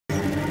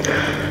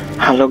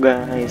Halo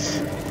guys,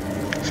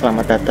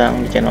 selamat datang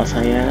di channel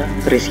saya,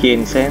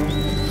 Innocence.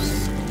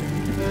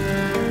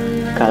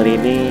 Kali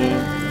ini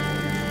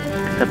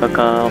kita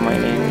bakal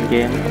mainin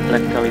game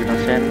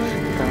Innocence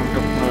kita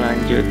untuk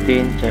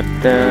melanjutin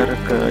chapter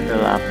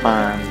ke-8.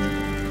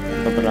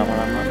 Gak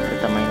berlama-lama,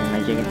 kita mainin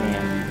aja gitu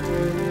ya.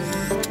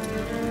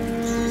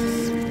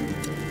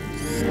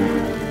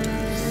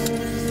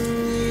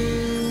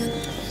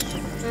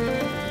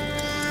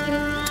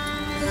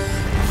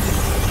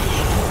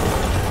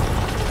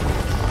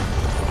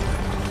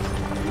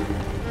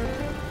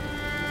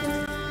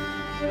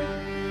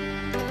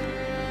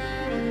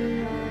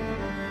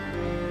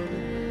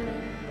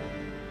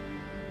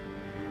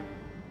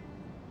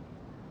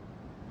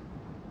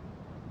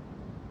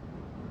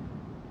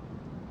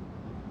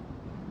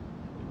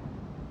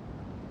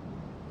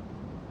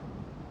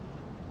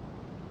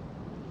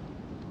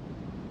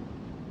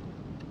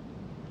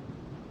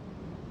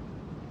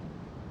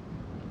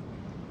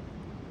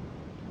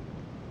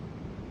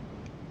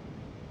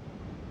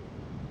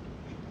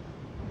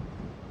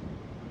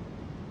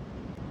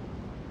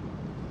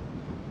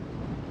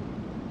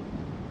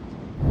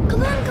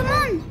 Come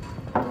on!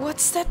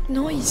 What's that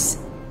noise?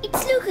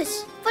 It's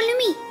Lucas. Follow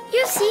me.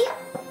 You'll see.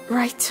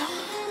 Right.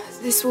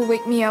 This will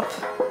wake me up.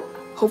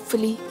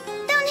 Hopefully.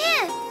 Down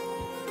here.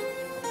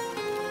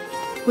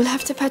 We'll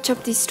have to patch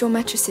up these straw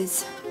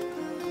mattresses.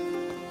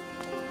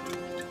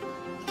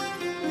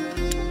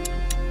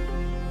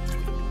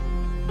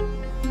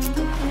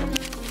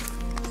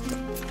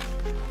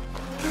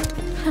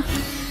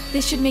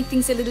 This should make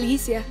things a little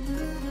easier.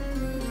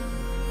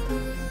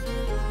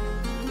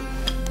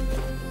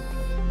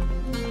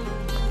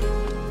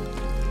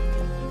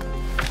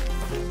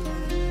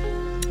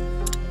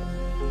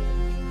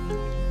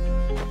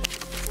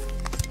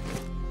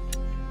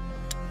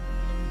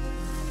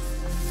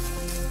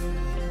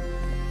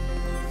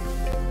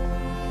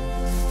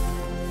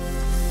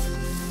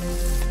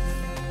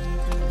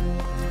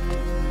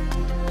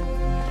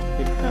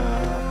 Kita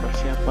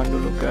persiapan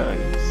dulu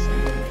guys,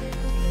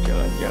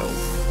 jalan jauh.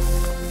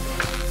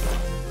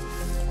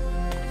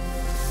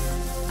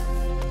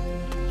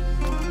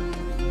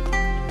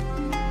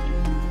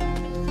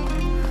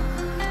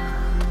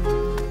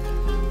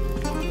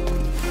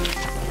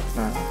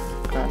 Nah,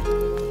 kan.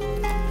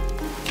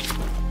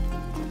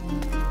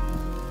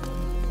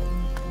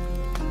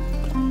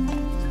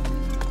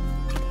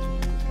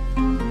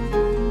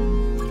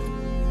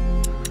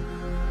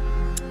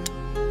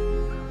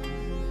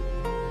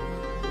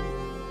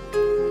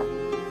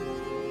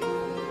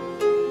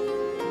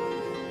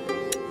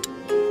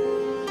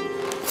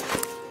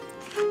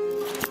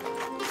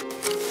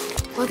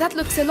 Well, that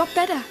looks a lot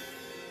better.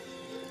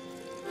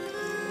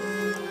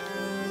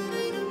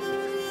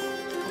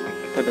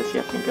 Kita udah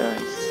siap nih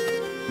guys.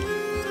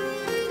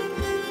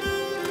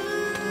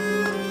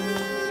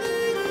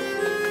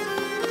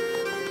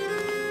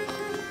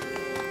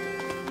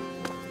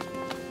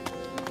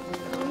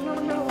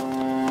 No.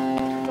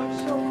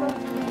 What's over?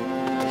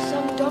 The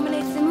sun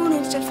dominates the moon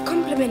instead of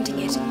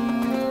complementing it.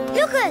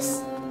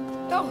 Lucas!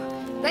 Oh,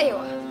 there you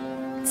are.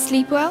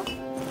 Sleep well?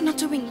 Not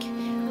a wink.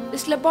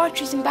 This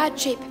laboratory's in bad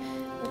shape,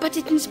 but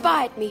it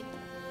inspired me.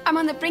 I'm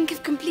on the brink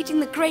of completing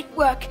the great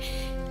work,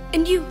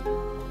 and you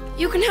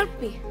can help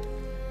me.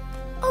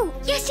 Oh,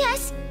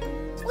 yes.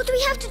 What do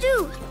we have to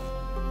do?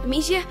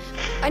 Amicia,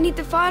 I need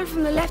the file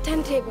from the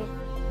left-hand table.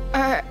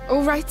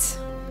 All right.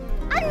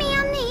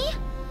 Annie,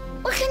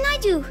 what can I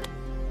do?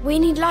 We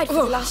need light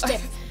for the last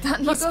step.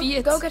 That must Hugo, be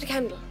it. Go get a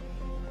candle.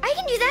 I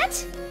can do that.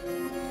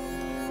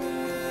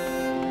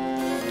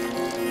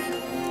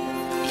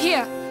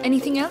 Here,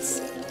 anything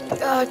else?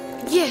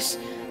 Yes.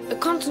 A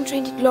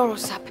concentrated laurel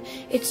sap.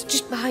 It's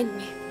just behind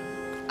me.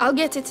 I'll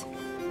get it.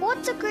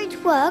 What's a great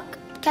work?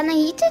 Can I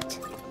eat it?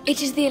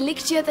 It is the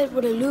elixir that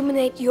will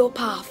illuminate your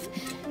path.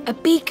 A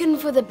beacon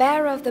for the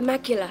bearer of the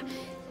macula.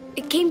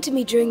 It came to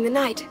me during the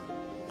night.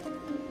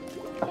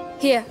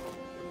 Here.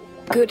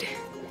 Good.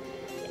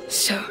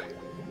 So,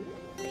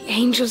 the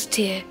angel's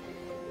tear,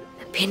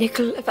 the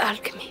pinnacle of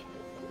alchemy.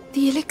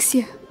 The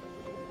elixir.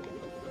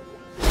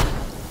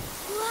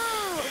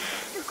 Wow,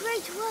 the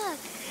great work.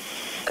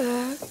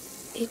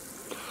 It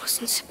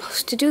wasn't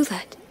supposed to do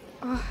that.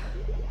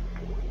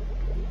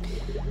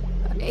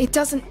 It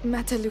doesn't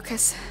matter,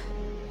 Lucas.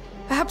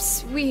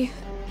 Perhaps we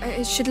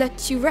should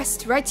let you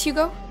rest, right,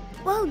 Hugo?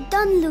 Well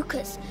done,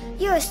 Lucas.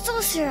 You're a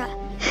sorcerer.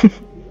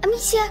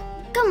 Amicia,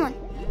 come on.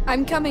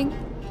 I'm coming.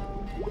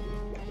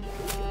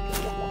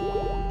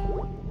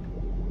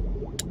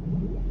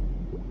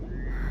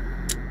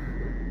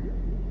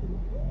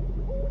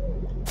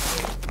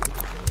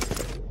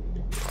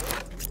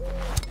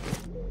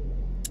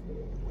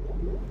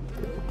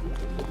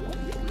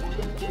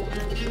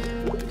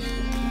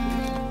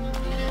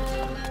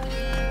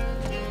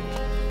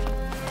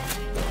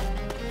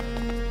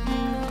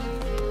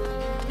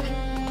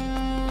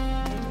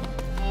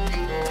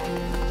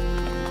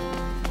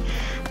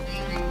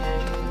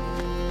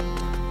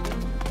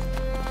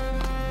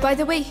 By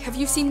the way, have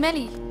you seen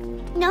Melly?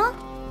 No?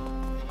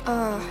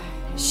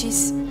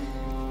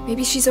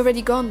 Maybe she's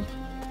already gone.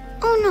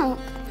 Oh no,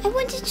 I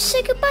wanted to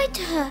say goodbye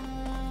to her.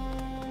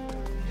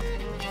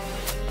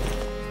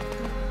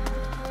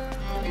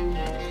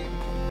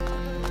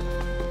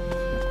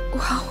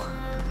 Wow,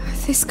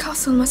 this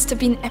castle must have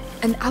been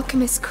an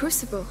alchemist's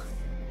crucible.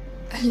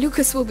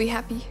 Lucas will be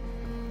happy.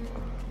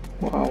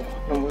 Wow,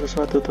 nemu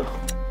sesuatu tuh.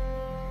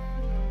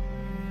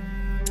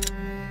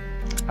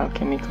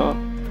 Alchemical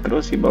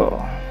crucible.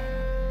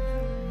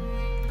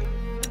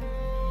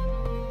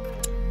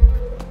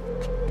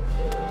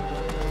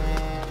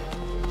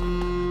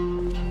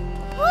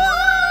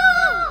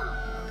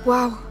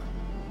 Wow.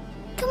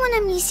 Come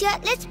on, Amicia,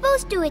 let's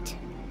both do it.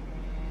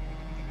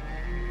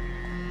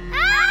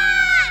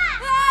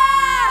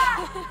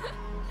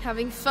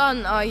 Having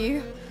fun, are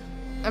you?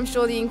 I'm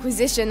sure the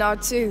Inquisition are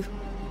too.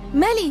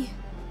 Melly,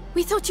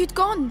 we thought you'd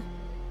gone.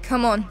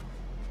 Come on.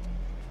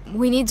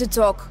 We need to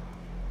talk.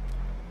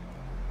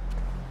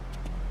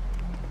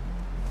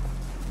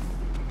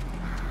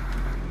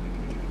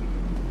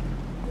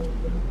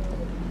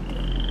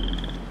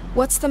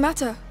 What's the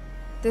matter?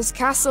 This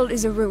castle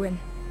is a ruin.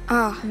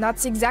 Ah, And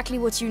that's exactly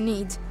what you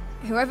need.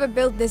 Whoever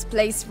built this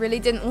place really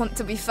didn't want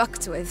to be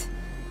fucked with.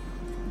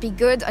 Be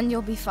good and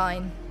you'll be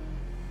fine.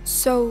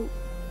 so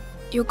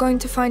you're going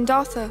to find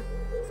Arthur?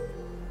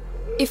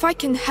 If I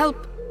can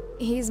help...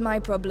 He's my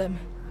problem.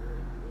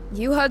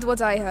 You heard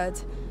what I heard.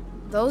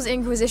 Those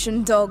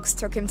Inquisition dogs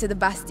took him to the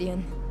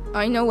Bastion.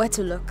 I know where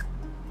to look.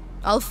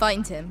 I'll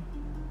find him.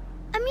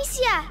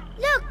 Amicia,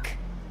 look!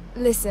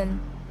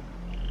 Listen,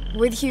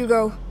 with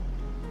Hugo,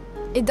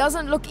 it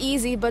doesn't look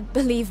easy, but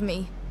believe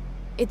me,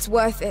 it's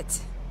worth it.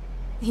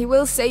 He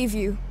will save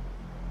you.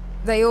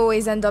 They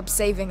always end up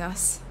saving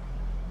us.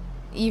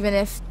 Even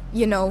if,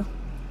 you know,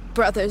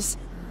 brothers,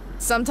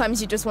 sometimes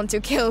you just want to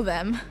kill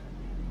them.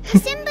 The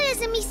symbol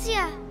is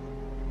Amicia.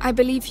 I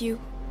believe you.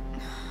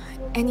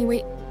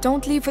 Anyway,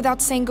 don't leave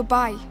without saying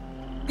goodbye.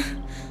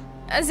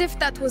 As if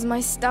that was my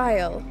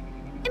style.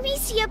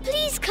 Amicia,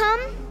 please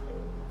come.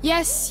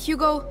 Yes,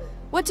 Hugo.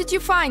 What did you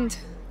find?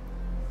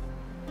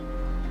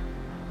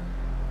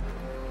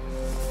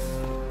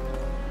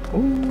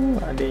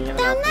 Ada yang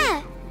Down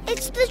there.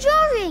 It's the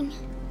drawing.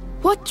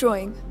 What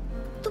drawing?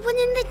 The one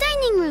in the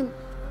dining room.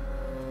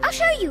 I'll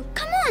show you.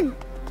 Come on.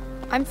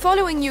 I'm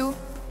following you.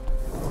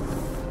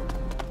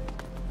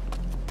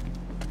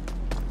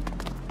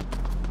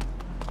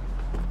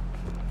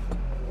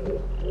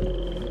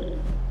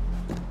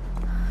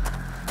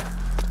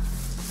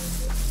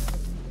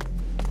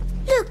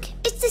 Look,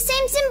 it's the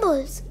same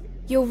symbols.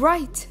 You're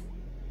right.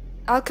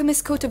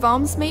 Alchemist's coat of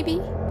arms, maybe?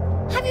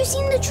 Have you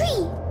seen the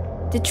tree?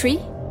 The tree?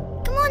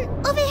 Come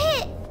on, over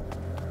here.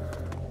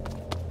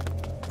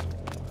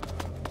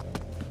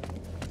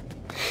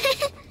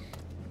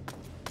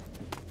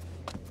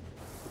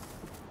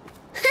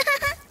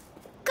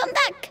 Come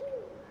back.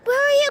 Where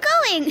are you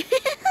going?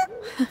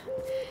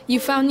 You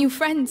found new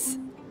friends.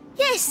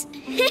 Yes.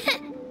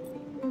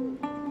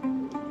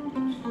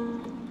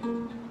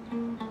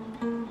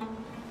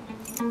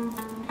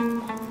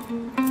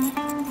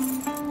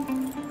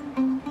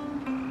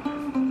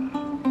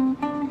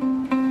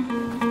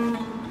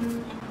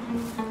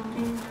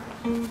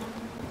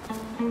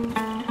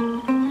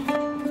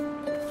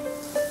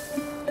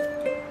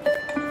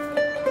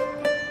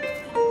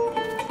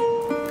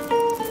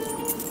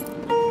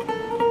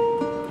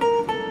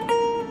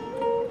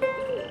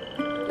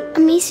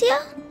 Amicia?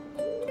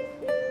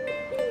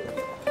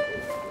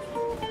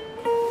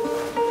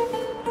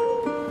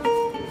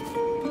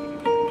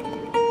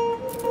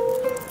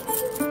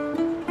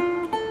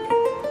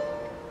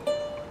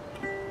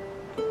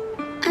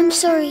 I'm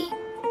sorry.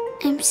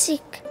 I'm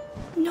sick.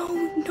 No,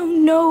 no,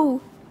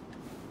 no.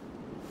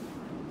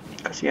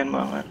 kasihan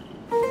banget.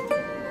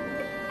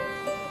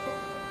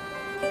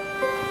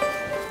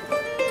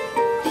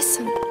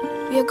 Listen,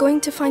 we are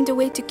going to find a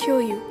way to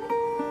cure you.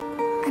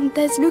 And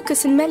there's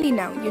Lucas and Melly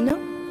now, you know?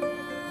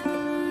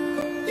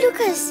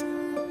 Lucas,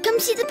 come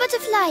see the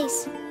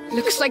butterflies.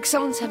 Looks like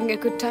someone's having a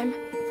good time.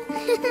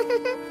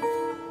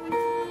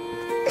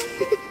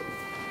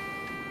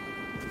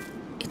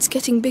 It's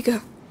getting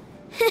bigger.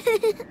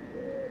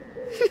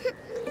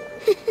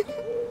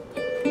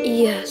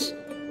 Yes.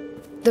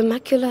 The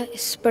macula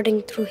is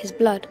spreading through his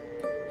blood.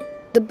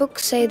 The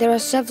books say there are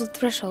several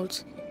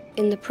thresholds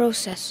in the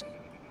process,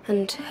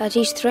 and at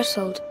each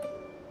threshold,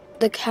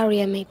 the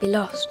carrier may be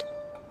lost.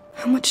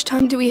 How much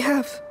time do we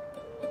have?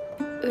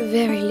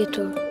 Very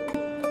little.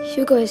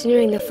 Hugo is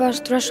nearing the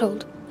first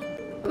threshold.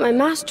 My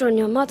master and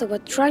your mother were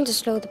trying to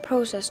slow the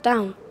process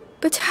down.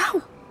 But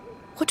how?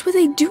 What were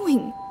they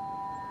doing?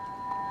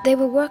 They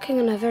were working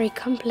on a very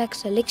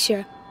complex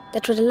elixir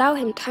that would allow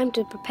him time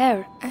to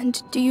prepare.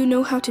 And do you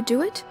know how to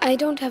do it? I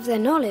don't have their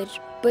knowledge,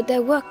 but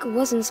their work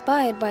was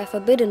inspired by a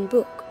forbidden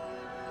book,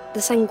 the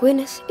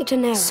Sanguinis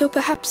Itinera. So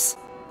perhaps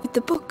with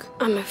the book?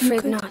 I'm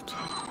afraid could- not.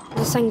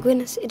 The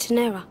Sanguinis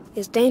Itinera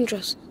is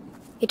dangerous.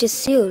 It is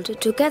sealed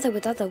together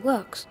with other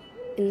works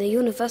in the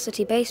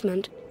university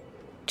basement.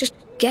 Just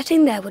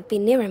getting there would be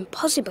near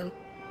impossible.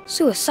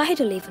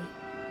 Suicidal even.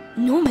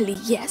 Normally,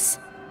 yes.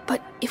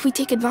 But if we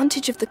take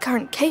advantage of the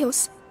current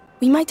chaos,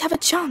 we might have a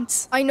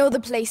chance. I know the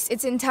place.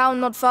 It's in town,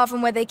 not far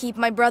from where they keep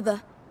my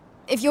brother.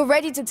 If you're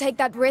ready to take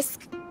that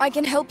risk, I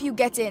can help you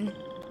get in.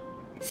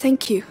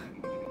 Thank you.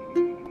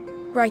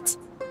 Right.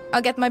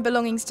 I'll get my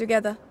belongings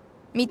together.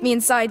 Meet me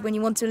inside when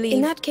you want to leave.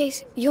 In that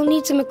case, you'll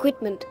need some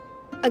equipment.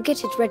 I'll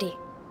get it ready.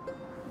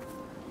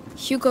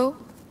 Hugo,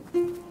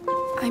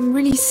 I'm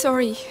really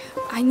sorry.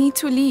 I need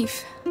to leave.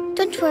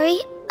 Don't worry,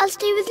 I'll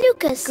stay with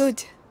Lucas.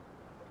 Good.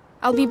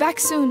 I'll be back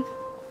soon.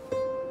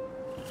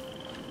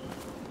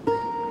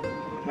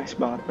 Nice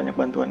banget, banyak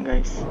bantuan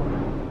guys.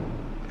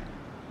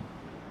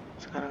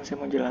 Sekarang saya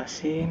mau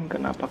jelasin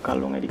kenapa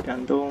kalungnya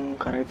digantung.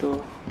 Karena itu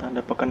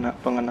tanda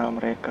pengenal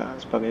mereka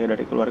sebagai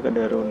dari keluarga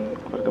Darun,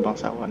 keluarga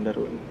bangsawan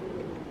Darun.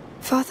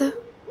 Father,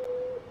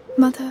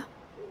 Mother,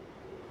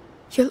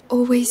 you'll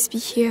always be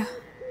here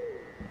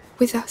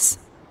with us.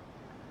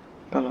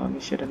 Kalau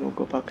Amicia dan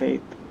Hugo pakai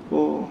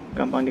itu,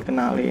 gampang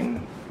dikenalin.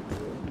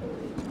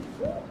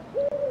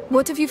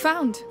 What have you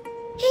found?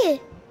 Here,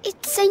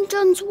 it's St.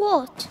 John's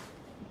wort.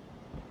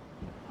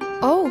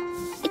 Oh,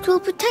 It will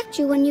protect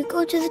you when you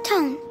go to the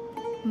town.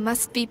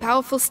 must be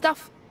powerful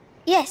stuff.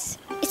 Yes,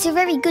 it's a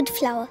very good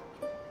flower.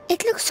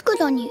 It looks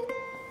good on you.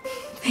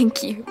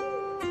 Thank you.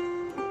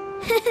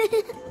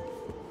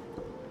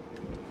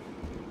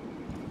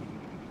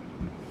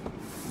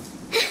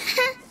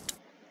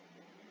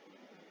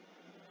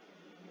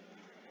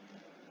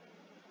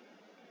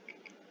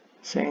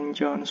 St.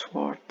 John's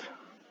wort.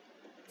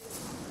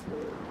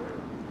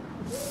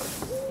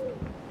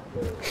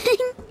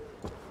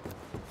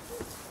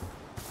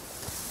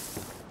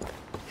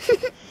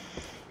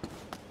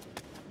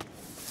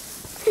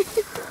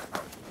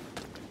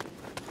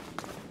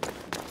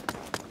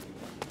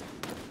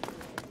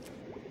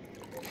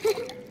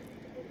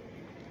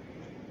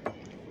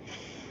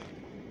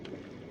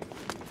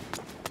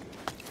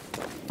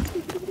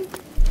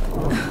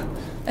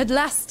 At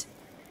last.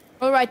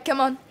 All right, come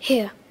on.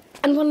 Here.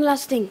 And one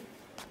last thing.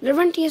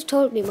 Laurentius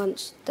told me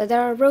once that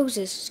there are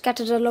roses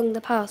scattered along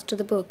the path to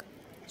the book.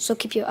 So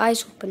keep your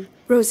eyes open.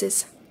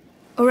 Roses.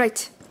 All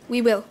right,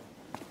 we will.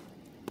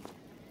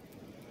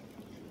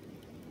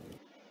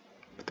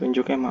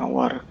 Petunjuknya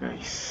mawar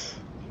guys.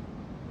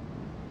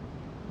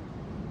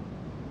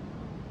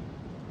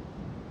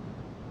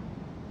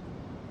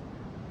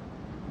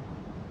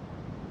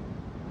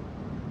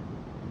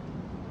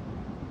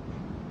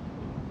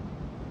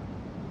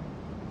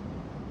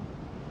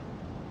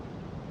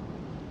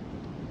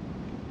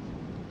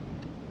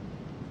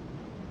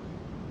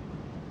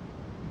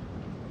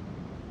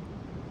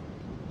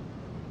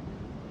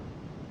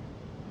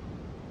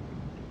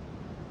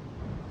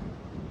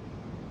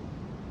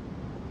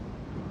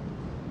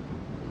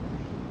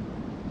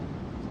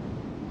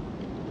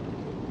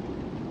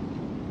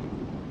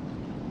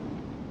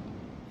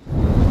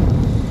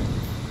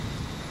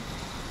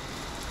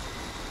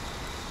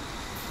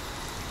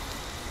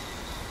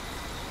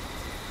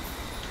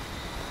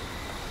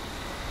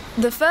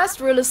 The first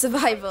rule of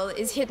survival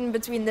is hidden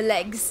between the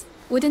legs.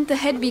 Wouldn't the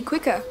head be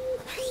quicker?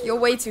 You're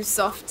way too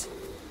soft.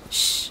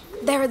 Shh,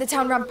 there are the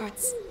town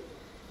ramparts.